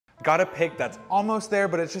Got a pic that's almost there,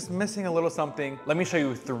 but it's just missing a little something. Let me show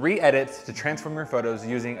you 3 edits to transform your photos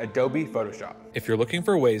using Adobe Photoshop. If you're looking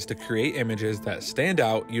for ways to create images that stand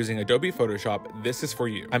out using Adobe Photoshop, this is for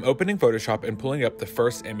you. I'm opening Photoshop and pulling up the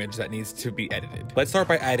first image that needs to be edited. Let's start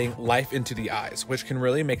by adding life into the eyes, which can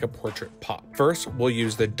really make a portrait pop. First, we'll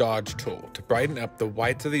use the dodge tool to brighten up the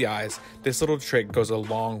whites of the eyes. This little trick goes a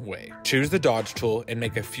long way. Choose the dodge tool and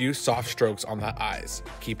make a few soft strokes on the eyes.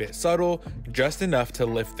 Keep it subtle, just enough to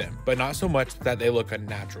lift them, but not so much that they look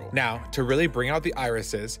unnatural. Now, to really bring out the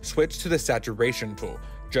irises, switch to the saturation tool.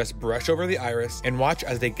 Just brush over the iris and watch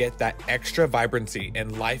as they get that extra vibrancy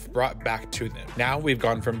and life brought back to them. Now we've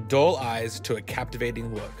gone from dull eyes to a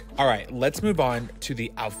captivating look. All right, let's move on to the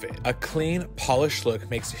outfit. A clean, polished look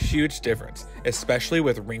makes a huge difference, especially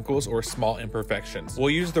with wrinkles or small imperfections.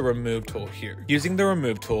 We'll use the remove tool here. Using the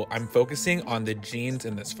remove tool, I'm focusing on the jeans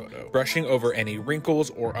in this photo, brushing over any wrinkles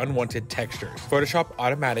or unwanted textures. Photoshop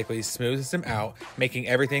automatically smooths them out, making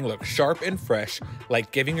everything look sharp and fresh,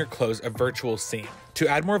 like giving your clothes a virtual scene. To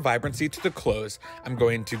add more vibrancy to the clothes, I'm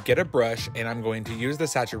going to get a brush and I'm going to use the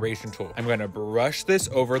saturation tool. I'm going to brush this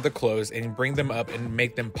over the clothes and bring them up and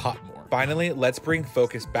make them pop more. Finally, let's bring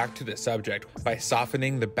focus back to the subject by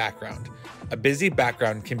softening the background. A busy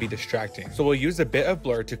background can be distracting, so we'll use a bit of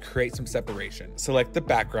blur to create some separation. Select the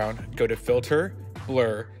background, go to Filter,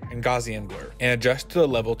 Blur, and Gaussian blur, and adjust to the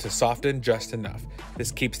level to soften just enough.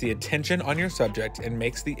 This keeps the attention on your subject and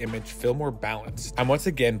makes the image feel more balanced. I'm once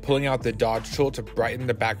again pulling out the dodge tool to brighten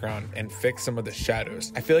the background and fix some of the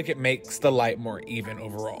shadows. I feel like it makes the light more even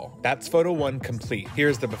overall. That's photo 1 complete.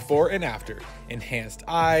 Here's the before and after. Enhanced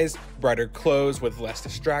eyes, brighter clothes with less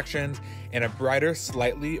distractions, and a brighter,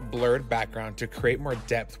 slightly blurred background to create more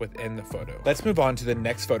depth within the photo. Let's move on to the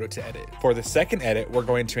next photo to edit. For the second edit, we're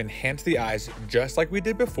going to enhance the eyes just like we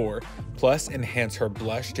did before, plus enhance her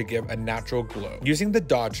blush to give a natural glow. Using the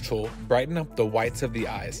dodge tool, brighten up the whites of the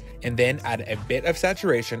eyes, and then add a bit of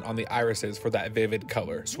saturation on the irises for that vivid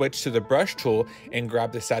color. Switch to the brush tool and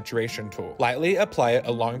grab the saturation tool. Lightly apply it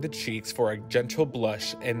along the cheeks for a gentle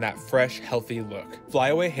blush and that fresh, healthy look.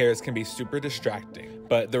 Flyaway hairs can be super distracting,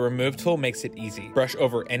 but the remove tool makes it easy. Brush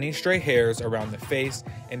over any stray hairs around the face,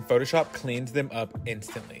 and Photoshop cleans them up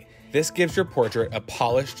instantly. This gives your portrait a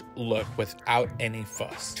polished look without any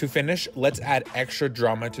fuss. To finish, let's add extra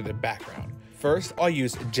drama to the background. First, I'll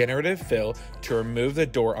use Generative Fill to remove the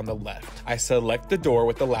door on the left. I select the door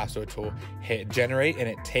with the lasso tool, hit Generate, and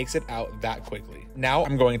it takes it out that quickly. Now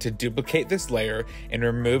I'm going to duplicate this layer and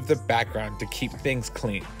remove the background to keep things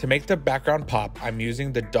clean. To make the background pop, I'm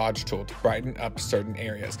using the dodge tool to brighten up certain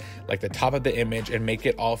areas, like the top of the image, and make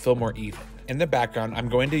it all feel more even. In the background, I'm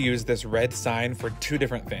going to use this red sign for 2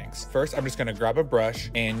 different things. First, I'm just going to grab a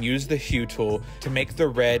brush and use the hue tool to make the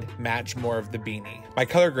red match more of the beanie. My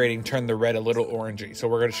color grading turned the red a little orangey, so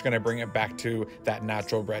we're just going to bring it back to that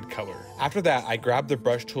natural red color. After that, I grabbed the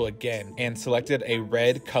brush tool again and selected a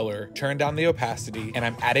red color, turned down the opacity, and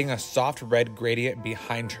I'm adding a soft red gradient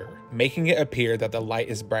behind her, making it appear that the light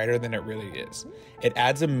is brighter than it really is. It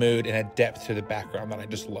adds a mood and a depth to the background that I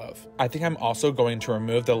just love. I think I'm also going to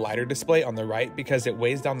remove the lighter display on the right because it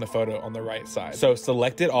weighs down the photo on the right side. So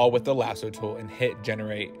select it all with the lasso tool and hit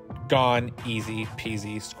Generate. Gone, easy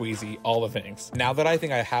peasy, squeezy, all the things. Now that I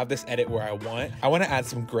think I have this edit where I want to add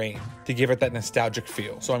some grain to give it that nostalgic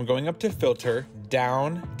feel. So I'm going up to Filter,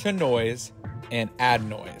 down to Noise, and add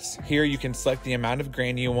noise. Here you can select the amount of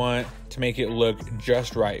grain you want to make it look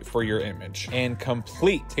just right for your image. And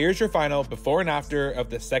complete. Here's your final before and after of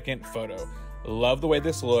the second photo. Love the way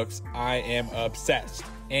this looks. I am obsessed.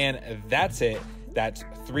 And that's it. That's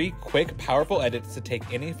 3 quick, powerful edits to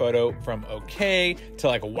take any photo from okay to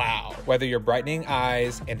like wow. Whether you're brightening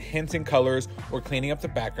eyes, enhancing colors, or cleaning up the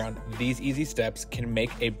background, these easy steps can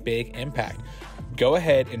make a big impact. Go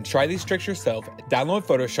ahead and try these tricks yourself, download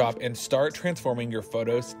Photoshop, and start transforming your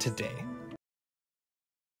photos today.